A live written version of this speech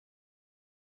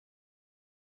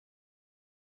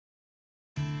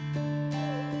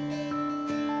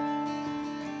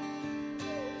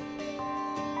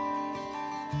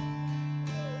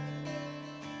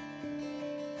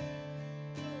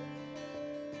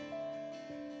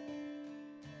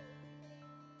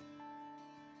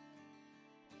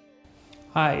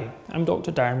Hi, I'm Dr.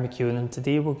 Darren McKeown and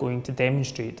today we're going to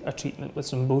demonstrate a treatment with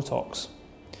some Botox.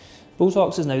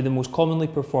 Botox is now the most commonly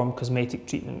performed cosmetic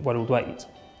treatment worldwide.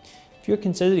 If you're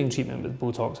considering treatment with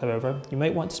Botox, however, you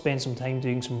might want to spend some time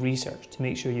doing some research to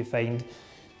make sure you find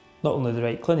not only the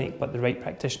right clinic but the right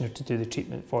practitioner to do the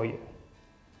treatment for you.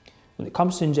 When it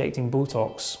comes to injecting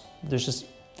Botox, there's this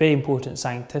very important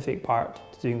scientific part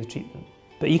to doing the treatment,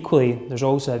 but equally there's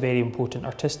also a very important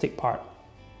artistic part.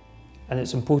 And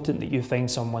it's important that you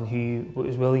find someone who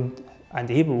is willing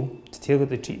and able to tailor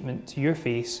the treatment to your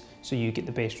face so you get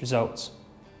the best results.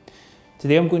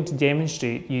 Today I'm going to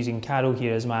demonstrate, using Carol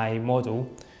here as my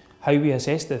model, how we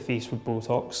assess the face with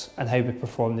Botox and how we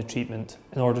perform the treatment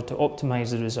in order to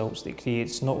optimise the results that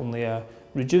creates not only a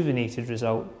rejuvenated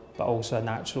result but also a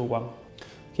natural one.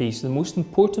 Okay, so the most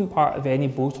important part of any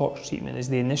Botox treatment is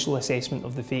the initial assessment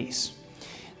of the face.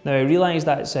 Now I realise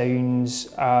that sounds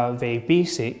very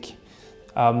basic,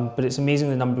 but it's amazing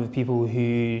the number of people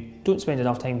who don't spend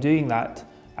enough time doing that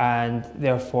and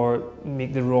therefore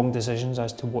make the wrong decisions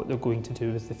as to what they're going to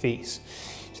do with the face.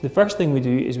 So the first thing we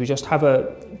do is we just have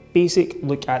a basic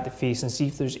look at the face and see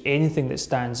if there's anything that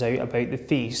stands out about the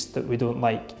face that we don't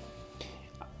like.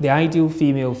 The ideal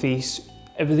female face,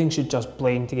 everything should just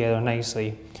blend together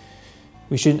nicely.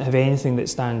 We shouldn't have anything that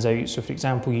stands out. So for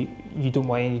example, you don't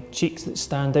want any cheeks that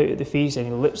stand out at the face, any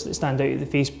lips that stand out at the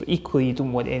face, but equally you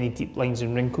don't want any deep lines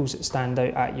and wrinkles that stand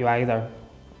out at you either.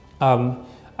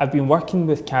 I've been working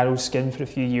with Carol's skin for a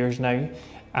few years now,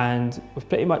 and we've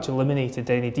pretty much eliminated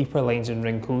any deeper lines and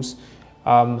wrinkles.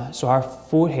 So her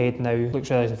forehead now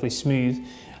looks relatively smooth,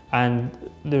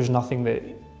 and there's nothing that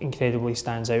incredibly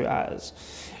stands out at us.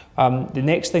 The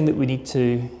next thing that we need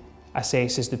to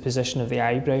assess is the position of the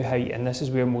eyebrow height, and this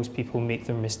is where most people make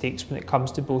their mistakes when it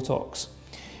comes to Botox.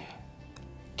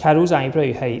 Carol's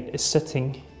eyebrow height is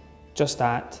sitting just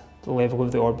at the level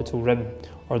of the orbital rim,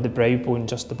 or the brow bone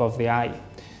just above the eye.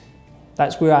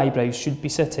 That's where eyebrows should be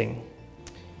sitting.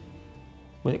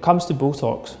 When it comes to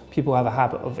Botox, people have a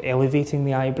habit of elevating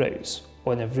the eyebrows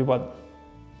on everyone,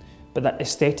 but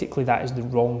aesthetically that is the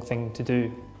wrong thing to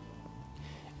do.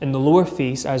 In the lower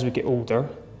face, as we get older,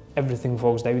 everything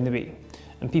falls down the way,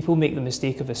 and people make the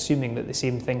mistake of assuming that the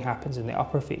same thing happens in the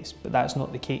upper face, but that's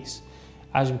not the case.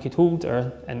 As we get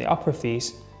older, in the upper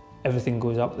face, everything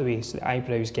goes up the way, so the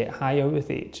eyebrows get higher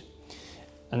with age.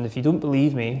 And if you don't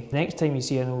believe me, next time you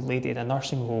see an old lady in a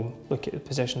nursing home, look at the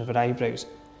position of her eyebrows.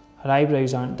 Her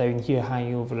eyebrows aren't down here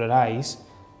hanging over her eyes,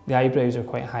 the eyebrows are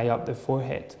quite high up the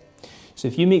forehead. So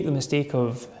if you make the mistake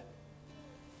of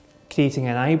creating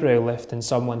an eyebrow lift in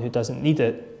someone who doesn't need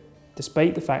it,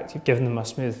 despite the fact you've given them a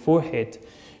smooth forehead,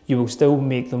 you will still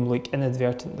make them look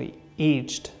inadvertently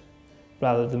aged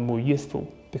rather than more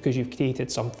youthful, because you've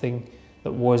created something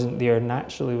that wasn't there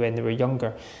naturally when they were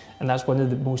younger. And that's one of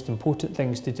the most important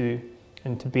things to do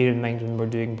and to bear in mind when we're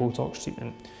doing Botox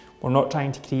treatment. We're not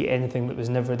trying to create anything that was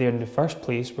never there in the first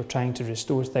place, we're trying to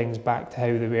restore things back to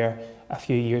how they were a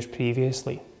few years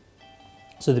previously.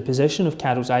 So the position of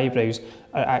Carol's eyebrows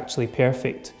are actually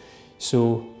perfect.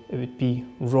 So it would be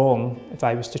wrong if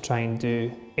I was to try and do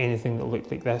anything that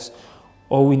looked like this.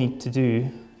 All we need to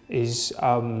do is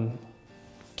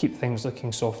keep things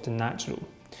looking soft and natural.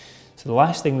 So the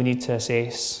last thing we need to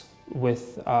assess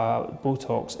with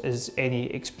Botox is any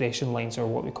expression lines, or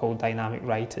what we call dynamic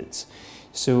rhytids.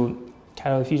 So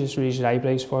Carol, if you just raise your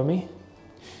eyebrows for me.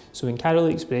 So when Carol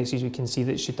expresses, we can see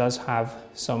that she does have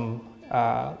some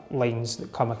lines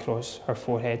that come across her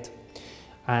forehead.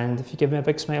 And if you give me a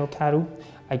big smile, Carol,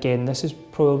 again, this is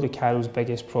probably Carol's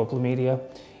biggest problem area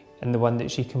and the one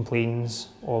that she complains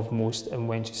of most, and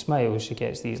when she smiles she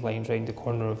gets these lines round the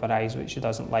corner of her eyes which she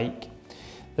doesn't like.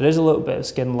 There is a little bit of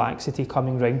skin laxity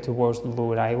coming round towards the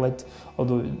lower eyelid,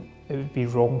 although it would be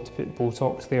wrong to put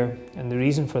Botox there, and the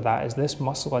reason for that is this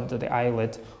muscle under the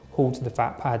eyelid holds the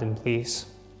fat pad in place.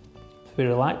 If we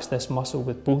relax this muscle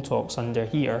with Botox under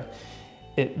here,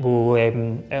 it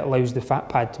allows the fat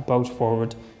pad to bulge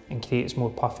forward and creates more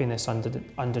puffiness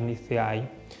underneath the eye.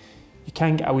 You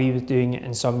can get away with doing it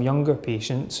in some younger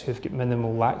patients who've got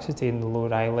minimal laxity in the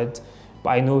lower eyelid, but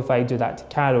I know if I do that to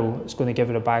Carol, it's going to give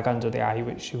her a bag under the eye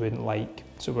which she wouldn't like.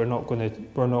 So we're not going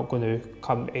to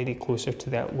come any closer to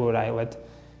that lower eyelid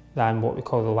than what we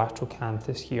call the lateral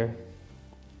canthus here.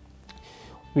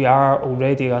 We are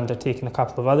already undertaking a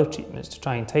couple of other treatments to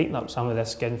try and tighten up some of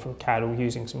this skin for Carol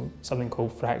using something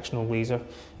called fractional laser,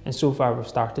 and so far we've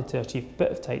started to achieve a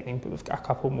bit of tightening, but we've got a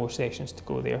couple more sessions to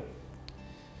go there.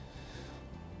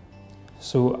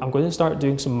 So I'm going to start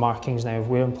doing some markings now of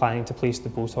where I'm planning to place the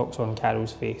Botox on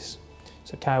Carol's face.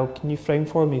 So Carol, can you frown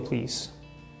for me please?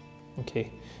 Okay,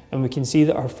 And we can see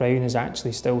that her frown is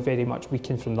actually still very much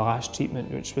weakened from the last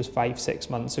treatment, which was 5-6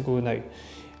 months ago now.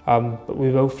 But we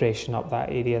will freshen up that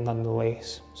area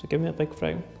nonetheless. So give me a big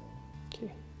frown.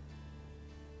 Okay.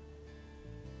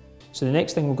 So the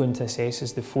next thing we're going to assess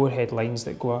is the forehead lines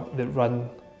that run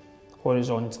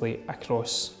horizontally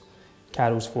across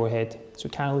Carol's forehead. So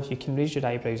Carol, if you can raise your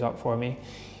eyebrows up for me.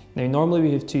 Now normally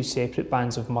we have two separate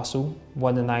bands of muscle,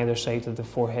 one on either side of the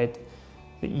forehead,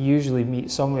 that usually meet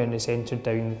somewhere in the centre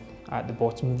down at the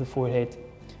bottom of the forehead.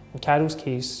 In Carol's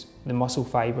case, the muscle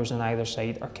fibres on either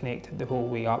side are connected the whole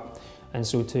way up, and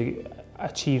so to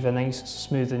achieve a nice,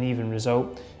 smooth and even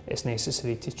result, it's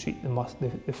necessary to treat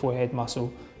the forehead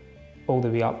muscle all the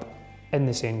way up in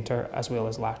the centre as well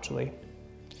as laterally.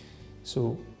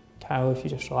 So Carol, if you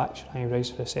just relax your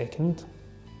eyebrows for a second,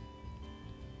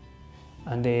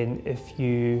 and then if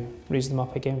you raise them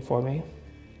up again for me.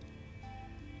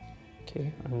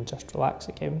 Okay, and just relax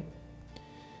again,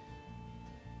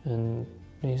 and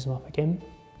raise them up again.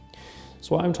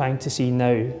 So what I'm trying to see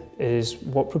now is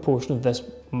what proportion of this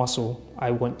muscle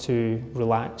I want to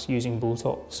relax using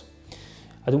Botox.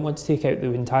 I don't want to take out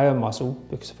the entire muscle,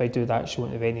 because if I do that she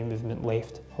won't have any movement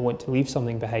left. I want to leave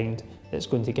something behind that's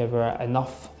going to give her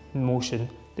enough motion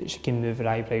that she can move her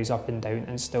eyebrows up and down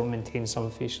and still maintain some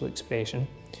facial expression.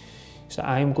 So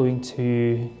I'm going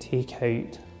to take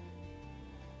out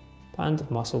a band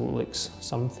of muscle that looks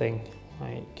something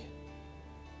like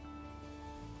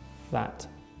that.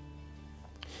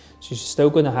 So she's still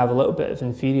going to have a little bit of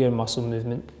inferior muscle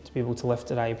movement to be able to lift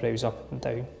her eyebrows up and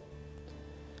down.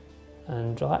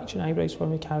 And relax your eyebrows for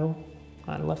me, Carol,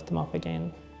 and lift them up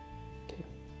again. Okay.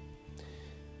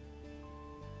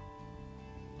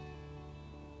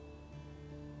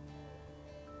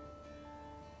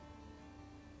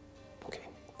 Okay,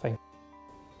 fine.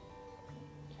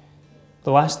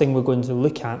 The last thing we're going to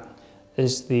look at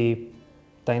is the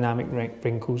dynamic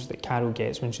wrinkles that Carol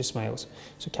gets when she smiles.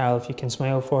 So Carol, if you can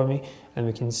smile for me, and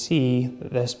we can see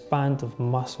that this band of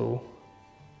muscle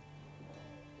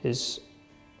is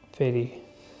very,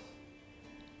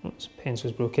 oops,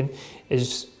 pencil's broken,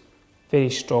 is very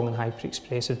strong and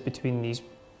hyper-expressive between these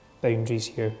boundaries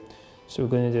here. So we're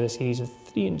going to do a series of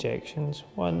 3 injections,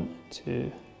 1,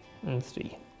 2 and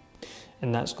 3.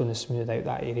 And that's going to smooth out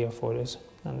that area for us.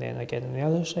 And then again on the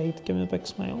other side, give me a big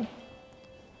smile.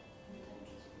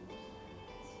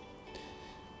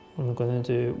 And we're going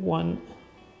to do 1,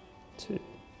 2,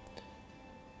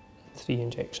 3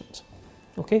 injections.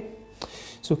 Okay?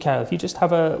 So Carol, if you just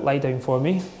have a lie down for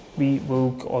me, we will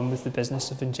go on with the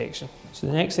business of injection. So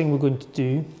the next thing we're going to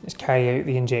do is carry out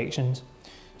the injections.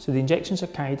 So the injections are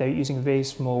carried out using a very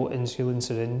small insulin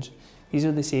syringe. These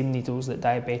are the same needles that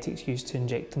diabetics use to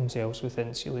inject themselves with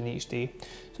insulin each day.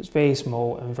 So it's very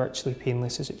small and virtually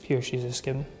painless as it pierces the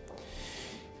skin.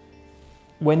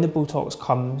 When the Botox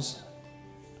comes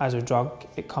as a drug,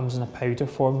 it comes in a powder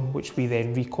form, which we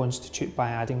then reconstitute by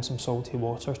adding some salty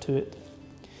water to it.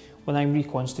 When I'm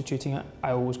reconstituting it,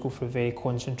 I always go for a very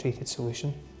concentrated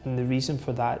solution. And the reason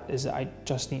for that is that I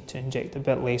just need to inject a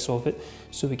bit less of it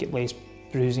so we get less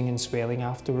bruising and swelling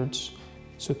afterwards.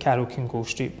 So Carol can go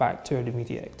straight back to her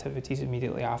immediate activities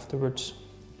immediately afterwards.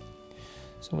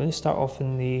 So I'm going to start off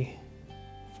in the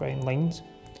frown lines.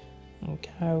 And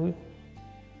Carol,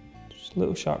 just a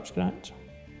little sharp scratch.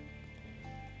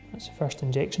 That's the first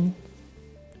injection.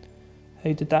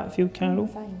 How did that feel, Carol?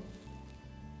 Fine.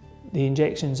 The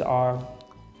injections are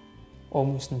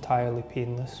almost entirely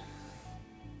painless.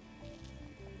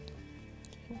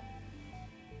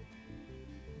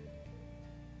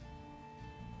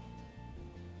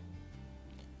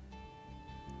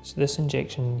 So this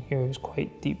injection here is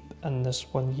quite deep and this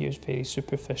one here is very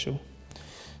superficial,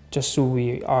 just so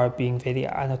we are being very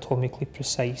anatomically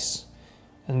precise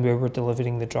in where we're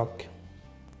delivering the drug.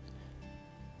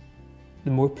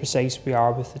 The more precise we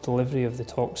are with the delivery of the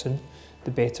toxin,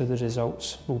 the better the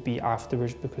results will be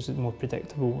afterwards, because the more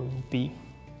predictable it will be.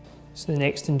 So the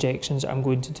next injections I'm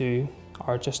going to do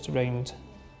are just around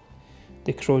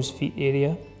the crow's feet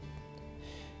area.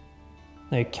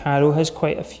 Now Carol has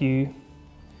quite a few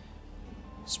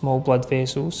small blood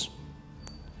vessels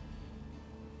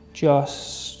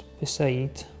just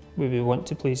beside where we want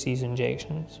to place these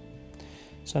injections.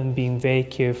 So I'm being very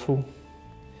careful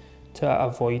to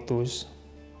avoid those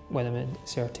when I'm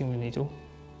inserting the needle.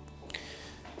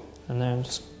 And now I'm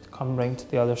just come round to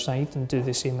the other side and do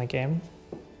the same again.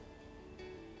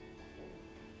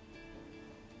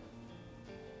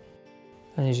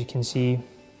 And as you can see,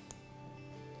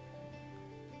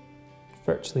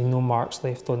 virtually no marks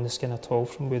left on the skin at all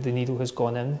from where the needle has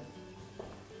gone in.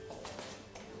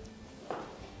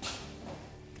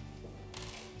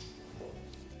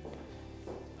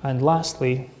 And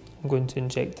lastly, I'm going to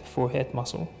inject the forehead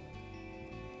muscle.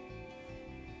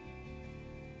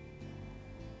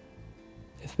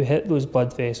 If we hit those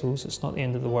blood vessels, it's not the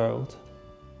end of the world.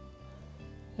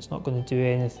 It's not going to do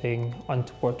anything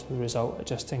untoward to the result, it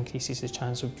just increases the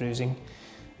chance of bruising.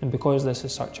 And because this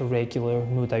is such a regular,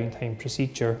 no downtime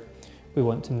procedure, we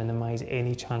want to minimise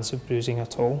any chance of bruising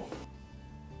at all.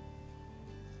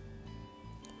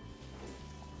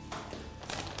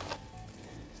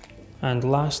 And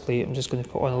lastly, I'm just going to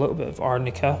put on a little bit of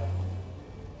arnica,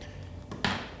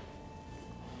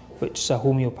 which is a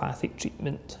homeopathic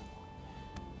treatment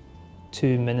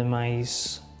to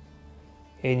minimise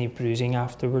any bruising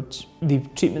afterwards. The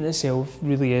treatment itself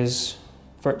really is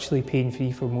virtually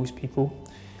pain-free for most people.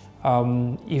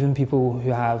 Even people who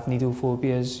have needle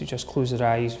phobias, who just close their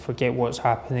eyes, forget what's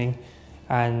happening,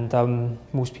 and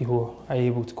most people are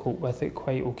able to cope with it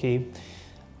quite okay.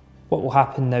 What will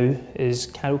happen now is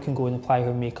Carol can go and apply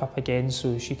her makeup again,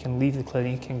 so she can leave the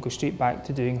clinic and go straight back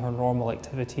to doing her normal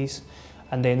activities.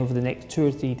 And then over the next 2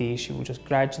 or 3 days, she will just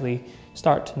gradually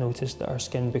start to notice that her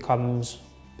skin becomes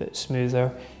a bit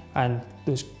smoother and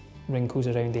those wrinkles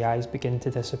around the eyes begin to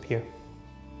disappear.